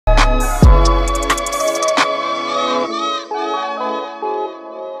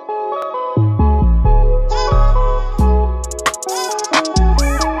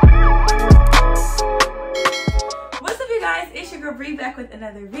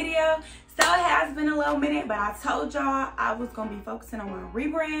video. So it has been a little minute, but I told y'all I was gonna be focusing on my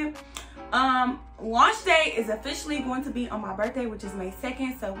rebrand. Launch day is officially going to be on my birthday, which is May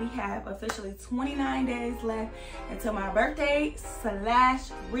 2nd. So we have officially 29 days left until my birthday /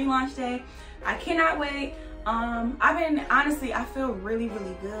 relaunch day. I cannot wait. Honestly, I feel really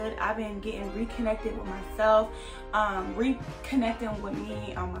really good. I've been getting reconnected with myself, reconnecting with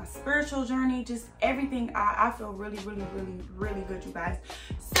me on my spiritual journey, just everything. I feel really good, you guys.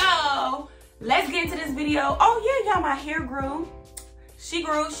 So let's get into this video. Oh yeah, y'all, my hair grew. She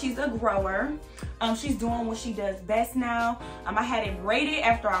grew. She's a grower. She's doing what she does best now. I had it braided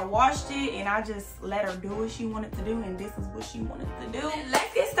after I washed it, and I just let her do what she wanted to do, and this is what she wanted to do.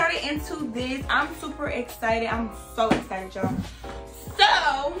 Let's get started into this. I'm super excited. I'm so excited, y'all.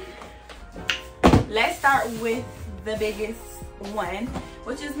 So let's start with the biggest one,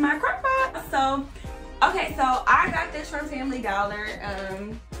 which is my crock pot. So okay, so I got this from Family Dollar.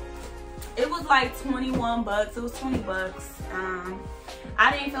 It was like 21 bucks. It was 20 bucks.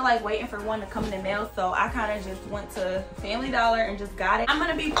 I didn't feel like waiting for one to come in the mail, so I kind of just went to Family Dollar and just got it. I'm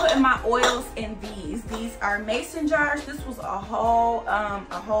gonna be putting my oils in these. These are mason jars. This was a whole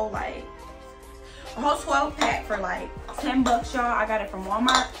 12 pack for like 10 bucks, y'all. I got it from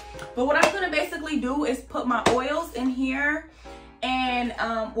Walmart. But what I'm gonna basically do is put my oils in here, and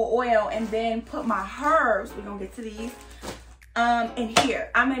oil, and then put my herbs. We're gonna get to these in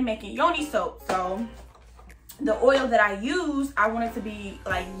here. I'm making yoni soap, so the oil that I use, I want it to be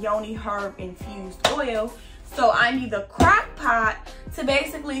like yoni herb infused oil. So I need the crock pot to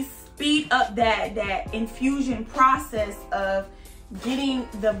basically speed up that infusion process of getting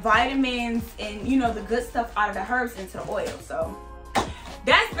the vitamins and, you know, the good stuff out of the herbs into the oil. So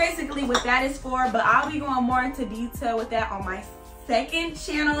that's basically what that is for, but I'll be going more into detail with that on my second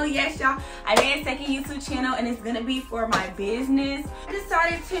channel. Yes, y'all, I made a second YouTube channel, and it's gonna be for my business. I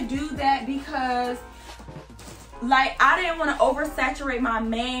decided to do that because, like, I didn't want to oversaturate my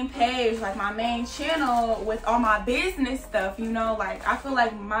main page, like my main channel, with all my business stuff, you know. Like, I feel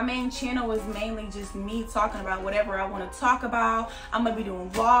like my main channel is mainly just me talking about whatever I want to talk about. I'm gonna be doing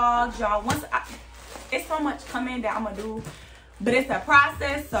vlogs, y'all. It's so much coming that I'm gonna do, but it's a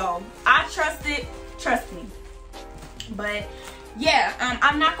process, so I trust it. Trust me. But yeah,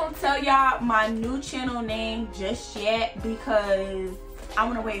 I'm not gonna tell y'all my new channel name just yet because I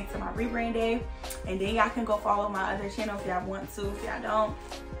want to wait until my rebrand day, and then y'all can go follow my other channel if y'all want to. If y'all don't,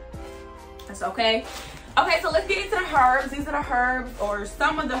 that's okay. Okay, so let's get into the herbs. These are the herbs, or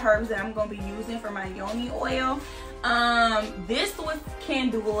some of the herbs, that I'm going to be using for my yoni oil. This was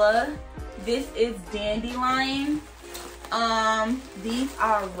candula. This is dandelion. These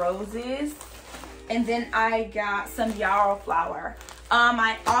are roses. And then I got some yarrow flower.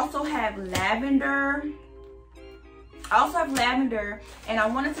 I also have lavender. And I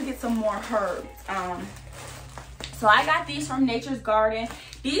wanted to get some more herbs. So I got these from Nature's Garden.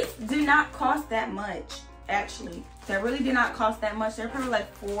 These do not cost that much, actually. They really did not cost that much. They're probably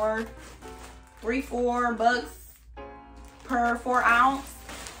like $4 bucks per 4 ounce.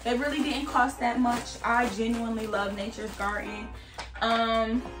 They really didn't cost that much. I genuinely love Nature's Garden.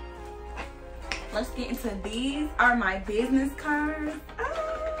 Let's get into these. Are my business cards.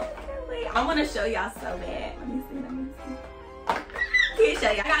 I want to show y'all so bad. Let me see. Can't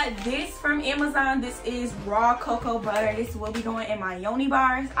show y'all. I got this from Amazon. This is raw cocoa butter. This will be going in my yoni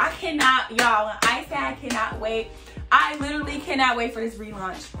bars. I cannot, y'all, when I say I cannot wait, I literally cannot wait for this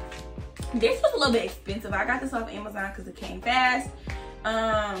relaunch. This was a little bit expensive. I got this off Amazon because it came fast.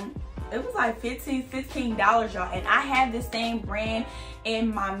 It was like $15, y'all, and I have the same brand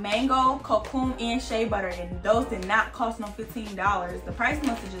in my mango, cocoon, and shea butter, and those did not cost no $15. The price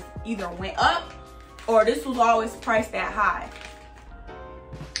must have just either went up, or this was always priced that high,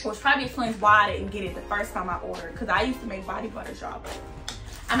 which probably explains why I didn't get it the first time I ordered, because I used to make body butter, y'all, but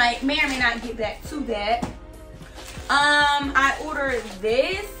I may or may not get back to that. I ordered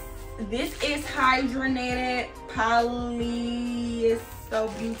this. This is hydrogenated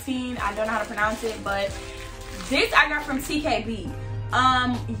polyisobutene. I don't know how to pronounce it, but this I got from TKB.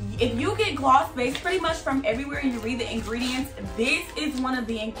 If you get gloss base pretty much from everywhere and you read the ingredients, this is one of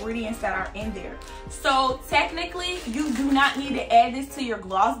the ingredients that are in there. So technically you do not need to add this to your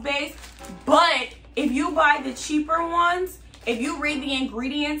gloss base, but if you buy the cheaper ones, if you read the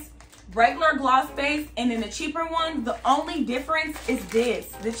ingredients, regular gloss base and then the cheaper ones, the only difference is this.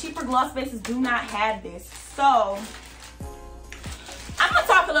 The cheaper gloss bases do not have this. So I'm gonna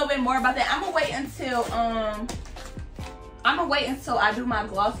talk a little bit more about that. I'm gonna wait until I do my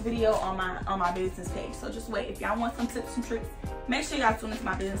gloss video on my business page. So just wait. If y'all want some tips and tricks, make sure y'all tune into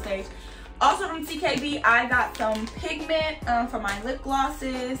my business page. Also from TKB, I got some pigment for my lip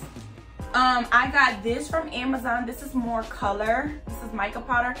glosses. I got this from Amazon. This is more color. This is mica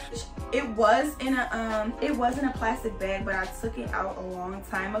powder. It was in a plastic bag, but I took it out a long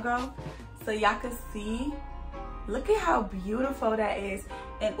time ago, so y'all can see. Look at how beautiful that is.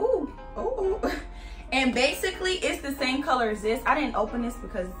 And ooh. And basically it's the same color as this. I didn't open this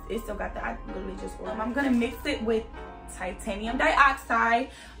because it still got the, I literally just ordered. I'm gonna mix it with titanium dioxide,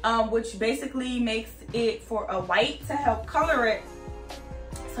 which basically makes it for a white to help color it,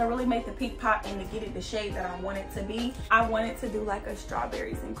 to really make the pink pop and to get it the shade that I want it to be. I wanted to do like a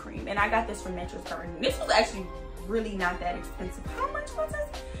strawberries and cream, and I got this from Nature's Garden. This was actually really not that expensive. How much was this?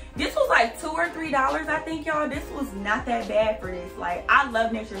 This was like $2 or $3, I think, y'all. This was not that bad for this. Like, I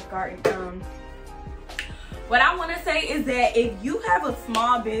love Nature's Garden. What I want to say is that if you have a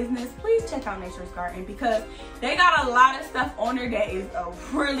small business, please check out Nature's Garden, because they got a lot of stuff on there that is a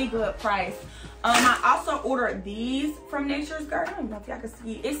really good price. I also ordered these from Nature's Garden. I don't know if y'all can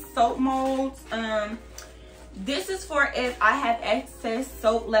see. It's soap molds. This is for if I have excess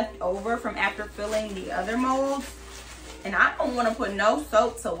soap left over from after filling the other molds. And I don't want to put no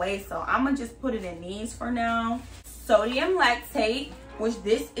soap to waste, so I'm going to just put it in these for now. Sodium lactate, which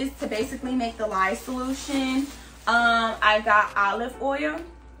this is to basically make the lye solution. I got olive oil.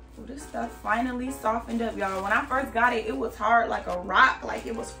 Ooh, this stuff finally softened up, y'all. When I first got it, it was hard like a rock, like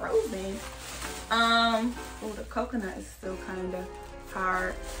it was frozen. Oh, the coconut is still kind of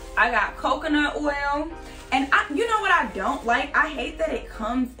hard. I got coconut oil. And you know what I don't like? I hate that it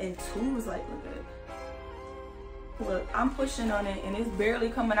comes in tubes. Like, look at it. Look, I'm pushing on it and it's barely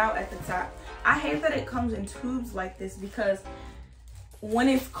coming out at the top. I hate that it comes in tubes like this, because when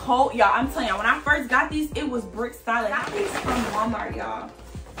it's cold, y'all, I'm telling y'all, when I first got these, it was brick solid. I got these from Walmart, y'all.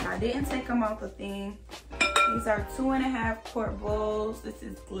 I didn't take them out the thing. These are 2.5 quart bowls. This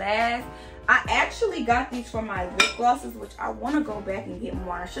is glass. I actually got these for my lip glosses, which I want to go back and get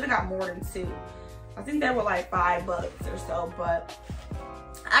more. I should have got more than 2. I think they were like $5 or so, but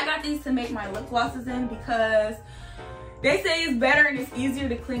I got these to make my lip glosses in because they say it's better and it's easier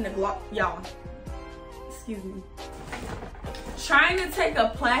to clean the gloss. Y'all, excuse me. Trying to take a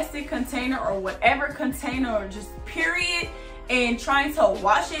plastic container or whatever container, or just period, and trying to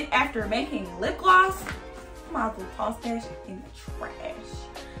wash it after making lip gloss, I might as well toss that shit in the trash.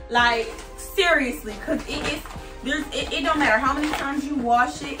 Like, seriously, because it don't matter how many times you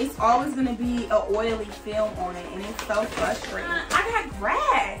wash it, it's always gonna be an oily film on it, and it's so frustrating. I got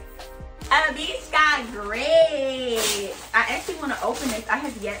grass. A bitch got grass. I actually want to open this. I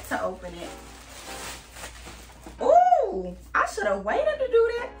have yet to open it. Ooh, I should have waited to do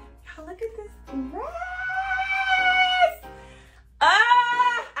that. Y'all, look at this grass.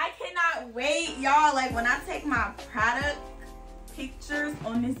 I cannot wait, y'all. Like, when I take my product pictures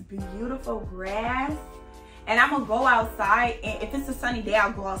on this beautiful grass, and I'm gonna go outside, and if it's a sunny day,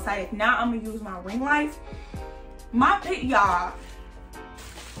 I'll go outside. If not, I'm gonna use my ring lights. Y'all,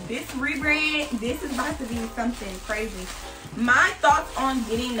 this rebrand, this is about to be something crazy. My thoughts on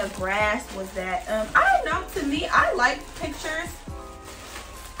getting the grass was that, I don't know, to me, I like pictures.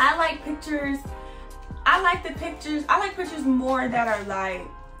 I like pictures more that are like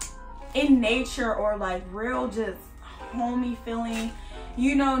in nature, or like real just homey feeling,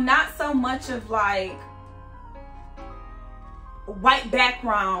 you know, not so much of like white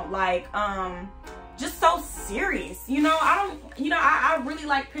background, like just so serious, you know. I really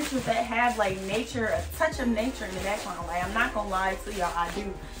like pictures that have like nature, a touch of nature in the background. Like, I'm not gonna lie to y'all, I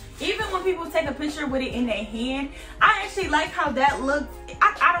do. Even when people take a picture with it in their hand, I actually like how that looks.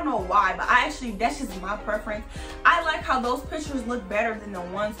 I don't know why, but that's just my preference. I like how those pictures look better than the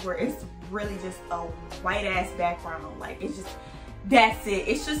ones where it's really just a white ass background. Like, it's just, that's it.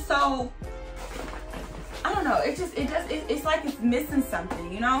 It's just so, I don't know. It's like it's missing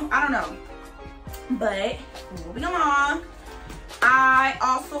something, you know? I don't know. But moving along, I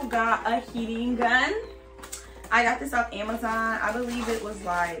also got a heating gun. I got this off Amazon. I believe it was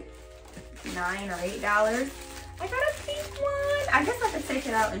like $9 or $8. I got a pink one. I guess I could take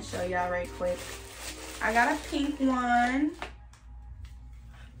it out and show y'all right quick. I got a pink one.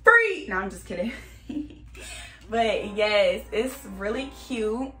 Free! No, I'm just kidding. But yes, it's really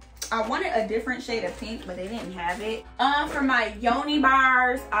cute. I wanted a different shade of pink, but they didn't have it. For my Yoni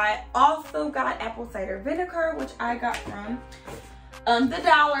bars, I also got apple cider vinegar, which I got from the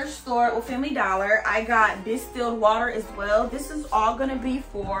dollar store, or Family Dollar. I got distilled water as well. This is all gonna be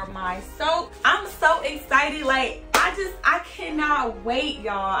for my soap. I'm so excited. Like, I cannot wait,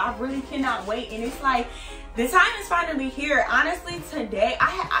 y'all. I really cannot wait. And it's like, the time is finally here. Honestly, today,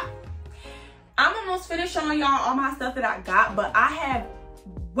 I'm almost finished showing y'all all my stuff that I got, but I have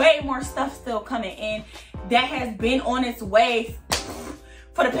way more stuff still coming in that has been on its way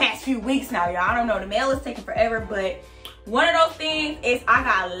for the past few weeks now, y'all. I don't know, the mail is taking forever, but one of those things is I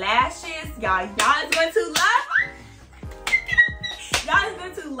got lashes. Y'all is going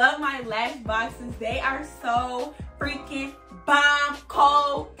to love my lash boxes. They are so freaking bomb,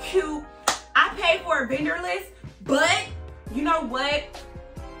 cold, cute. I paid for a vendor list, but you know what?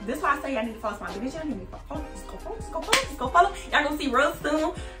 This is why I say y'all need to follow my video. Y'all need to follow. Just go follow. Y'all gonna see real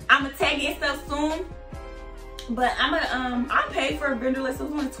soon. I'ma tag it stuff soon. But I paid for a vendor list. It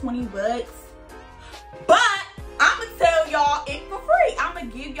was only 20 bucks. But I'ma tell y'all it for free. I'ma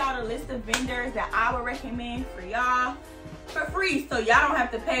give y'all the list of vendors that I would recommend for y'all for free, so y'all don't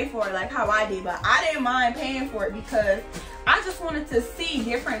have to pay for it like how I did. But I didn't mind paying for it because I just wanted to see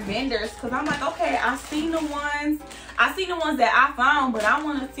different vendors, because I'm like, okay, I seen the ones that I found, but I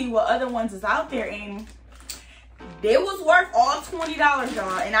want to see what other ones is out there, and it was worth all $20,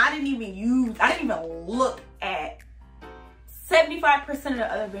 y'all. And I didn't even look at 75% of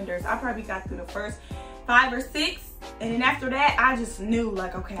the other vendors. I probably got through the first 5 or 6, and then after that I just knew,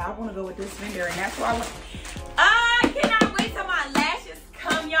 like, okay, I want to go with this vendor, and that's where I went. I cannot wait till my lashes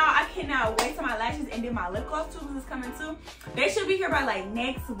come, y'all. I cannot wait till my lashes, and then my lip gloss tubes is coming too. They should be here by like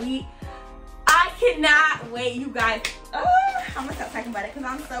next week. I cannot wait, you guys. I'm gonna stop talking about it because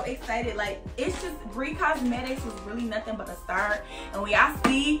I'm so excited. Like, it's just, Bree Cosmetics was really nothing but a start, and when y'all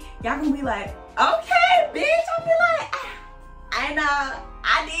see, y'all gonna be like, okay, bitch. I'll be like, I know,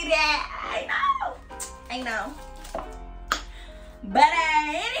 I did that. I know. But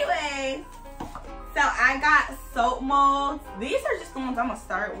anyways, so I got soap molds. These are just the ones I'm gonna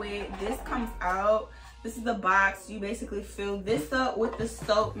start with. This comes out. This is the box. You basically fill this up with the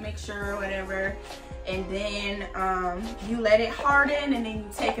soap mixture or whatever, and then you let it harden, and then you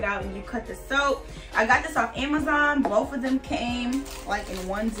take it out and you cut the soap. I got this off Amazon. Both of them came like in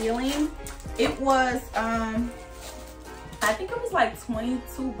one dealing. It was I think it was like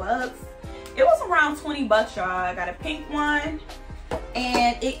 22 bucks. It was around 20 bucks, y'all. I got a pink one,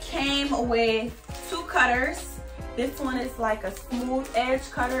 and it came with 2 cutters. This one is like a smooth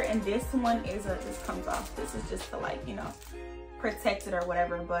edge cutter, and this one is this comes off. This is just to, like, you know, protect it or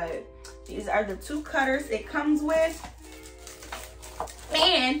whatever. But these are the 2 cutters it comes with,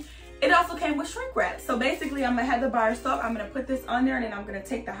 and it also came with shrink wrap. So basically, I'm gonna have the bar soap. I'm gonna put this on there, and then I'm gonna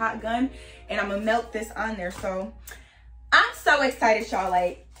take the hot gun and I'm gonna melt this on there. So I'm so excited, y'all.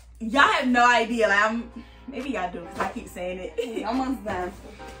 Like, y'all have no idea. Like, maybe y'all do because I keep saying it. Almost done.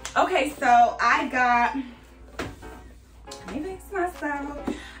 Okay, so I got, let me fix myself.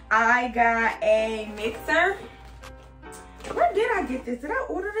 I got a mixer. Where did I get this? Did I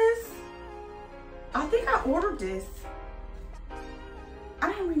order this? I think I ordered this.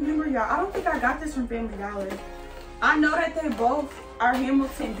 I don't remember, y'all. I don't think I got this from Family Dollar. I know that they both are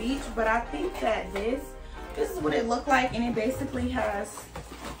Hamilton Beach, but I think that this is what it looked like, and it basically has,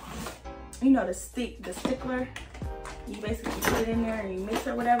 you know, the stickler. You basically put it in there and you mix it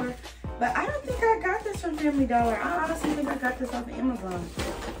or whatever. But I don't think I got this from Family Dollar. I honestly think I got this off of Amazon.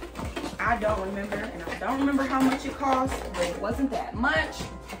 I don't remember, and I don't remember how much it cost, but it wasn't that much.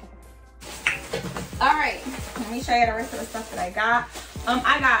 All right, let me show you the rest of the stuff that I got.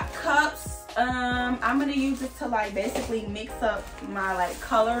 I got cups. I'm gonna use it to, like, basically mix up my, like,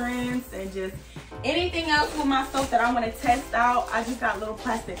 colorants and just anything else with my soap that I want to test out. I just got little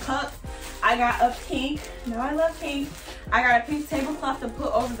plastic cups. I got a pink, I love pink. I got a pink tablecloth to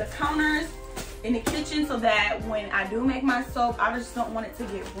put over the counters in the kitchen, so that when I do make my soap, I just don't want it to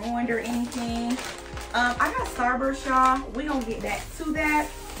get ruined or anything. I got Starburst, y'all. We gonna get back to that.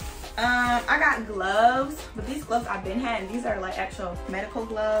 I got gloves, but these gloves I've been having. These are like actual medical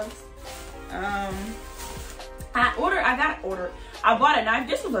gloves. I bought a knife.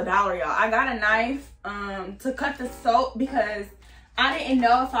 This was $1, y'all. I got a knife to cut the soap because I didn't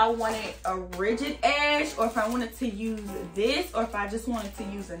know if I wanted a rigid edge or if I wanted to use this or if I just wanted to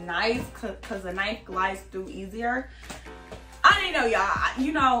use a knife, because the knife glides through easier. I didn't know, y'all.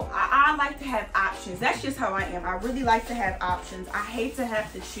 You know, I like to have options. That's just how I am. I really like to have options. I hate to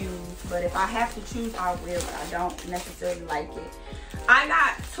have to choose, but if I have to choose, I will, but I don't necessarily like it. I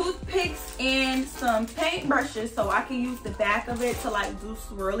got toothpicks and some paint brushes so I can use the back of it to, like, do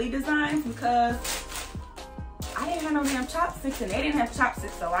swirly designs, because I didn't have no damn chopsticks and they didn't have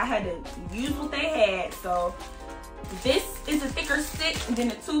chopsticks, so I had to use what they had. So this is a thicker stick than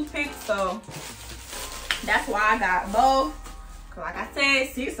a toothpick, so that's why I got both. Cause like I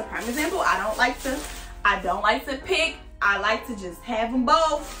said, see, it's a prime example. I don't like to pick. I like to just have them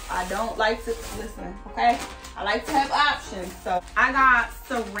both. I don't like to, listen, okay? I like to have options. So I got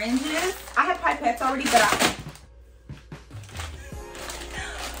syringes. I have pipettes already, but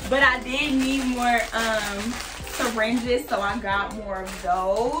But I did need more syringes, so I got more of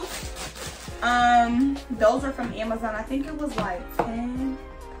those. Those are from Amazon. I think it was like 10.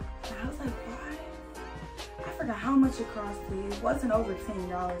 I was like, why? I forgot how much it cost. It wasn't over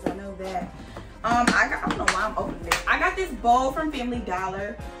 $10. I know that. I don't know why I'm opening this. I got this bowl from Family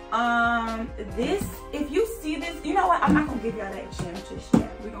Dollar. This, if you see this, you know what? I'm not gonna give y'all that gem just yet.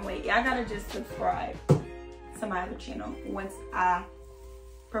 We're gonna wait. Y'all gotta just subscribe to my other channel once I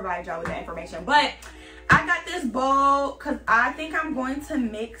provide y'all with that information. But I got this bowl because I think I'm going to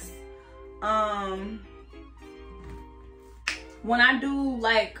mix when I do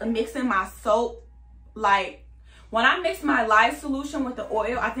like mixing my soap, like when I mix my lye solution with the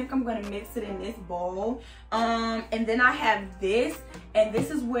oil, I think I'm gonna mix it in this bowl. And then I have this, and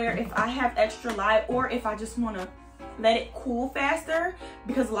this is where if I have extra lye or if I just wanna let it cool faster,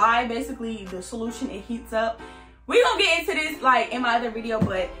 because lye, basically the solution, it heats up. We're gonna get into this like in my other video,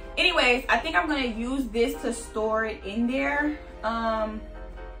 but anyways, I think I'm gonna use this to store it in there. I'm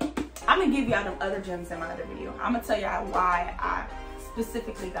gonna give y'all them other gems in my other video. I'm gonna tell y'all why I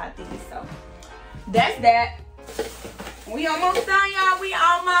specifically got these. So that's that. We almost done, y'all. We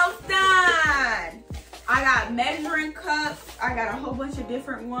almost done. I got measuring cups. I got a whole bunch of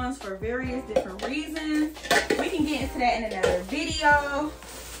different ones for various different reasons. We can get into that in another video.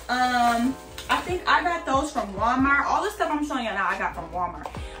 I think I got those from Walmart. All the stuff I'm showing you now, I got from Walmart.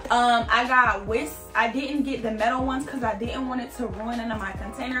 I got whisk. I didn't get the metal ones because I didn't want it to ruin none of my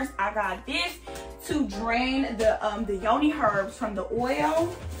containers. I got this to drain the yoni herbs from the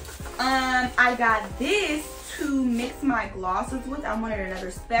oil. I got this to mix my glosses with. I wanted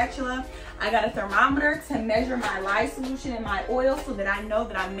another spatula. I got a thermometer to measure my lye solution and my oil so that I know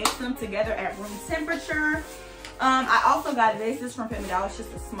that I mix them together at room temperature. I also got this. This is from Family Dollar. It's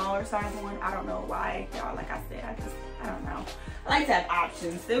just a smaller size one. I don't know why, y'all. Like I said, I don't know. I like to have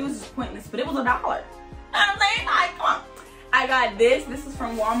options. It was just pointless, but it was $1. I'm saying, like, come on. I got this. This is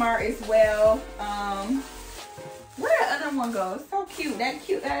from Walmart as well. Where the other one goes? So cute. That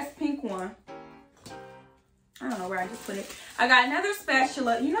cute ass pink one. I don't know where I just put it. I got another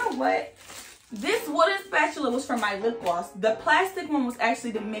spatula. You know what? This wooden spatula was for my lip gloss. The plastic one was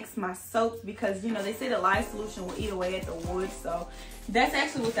actually to mix my soaps because, you know, they say the lye solution will eat away at the wood. So that's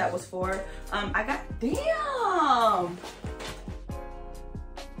actually what that was for. I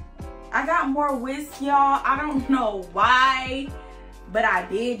got more whisk, y'all. I don't know why, but I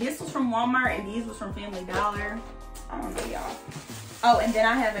did. This was from Walmart and these was from Family Dollar. I don't know, y'all. Oh, and then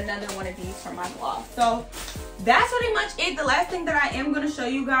I have another one of these for my gloss. So that's pretty much it. The last thing that I am going to show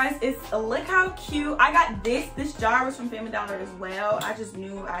you guys is look how cute. I got this. This jar was from Family Dollar as well. I just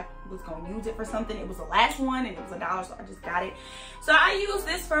knew I was going to use it for something. It was the last one and it was $1, so I just got it. So I use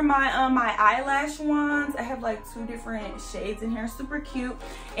this for my my eyelash ones. I have like 2 different shades in here. Super cute.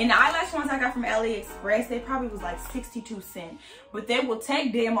 And the eyelash ones I got from AliExpress, they probably was like 62 cents. But they will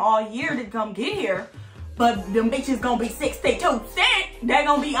take them all year to come get here. But them bitches gonna be 62 cents. They're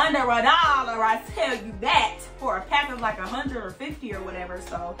gonna be under $1, I tell you that, for a pack of like 100 or 50 or whatever.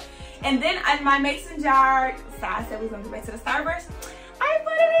 So, and then in my mason jar, so I said we was gonna go back to the Starburst. I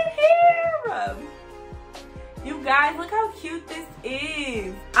put it in here. You guys, look how cute this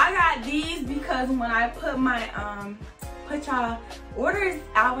is. I got these because when I put my put y'all orders,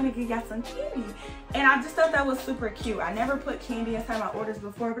 I want to give y'all some candy, and I just thought that was super cute. I never put candy inside my orders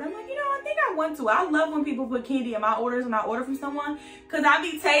before, but I'm like, you know, I think I want to. I love when people put candy in my orders when I order from someone, because I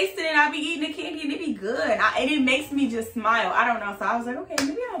be tasting it, I be eating the candy, and it be good, and it makes me just smile. I don't know, so I was like, okay,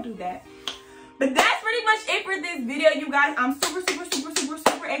 maybe I'll do that. But that's pretty much it for this video, you guys. I'm super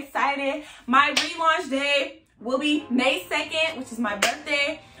excited. My relaunch day will be May 2nd, which is my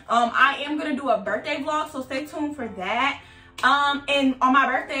birthday. I am gonna do a birthday vlog, so stay tuned for that. And on my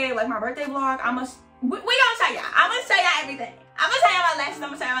birthday, like my birthday vlog, we gonna show y'all. I'm gonna show y'all everything. I'm gonna show y'all my lashes. I'm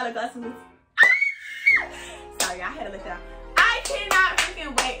gonna show y'all my lip glosses. Sorry, I had to let that out. I cannot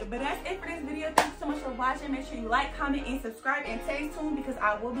freaking wait. But that's it for this video. Thank you so much for watching. Make sure you like, comment, and subscribe, and stay tuned because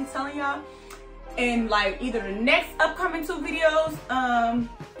I will be telling y'all in like either the next upcoming 2 videos,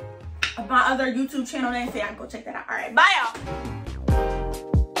 of my other YouTube channel name. So y'all can go check that out. All right, bye y'all.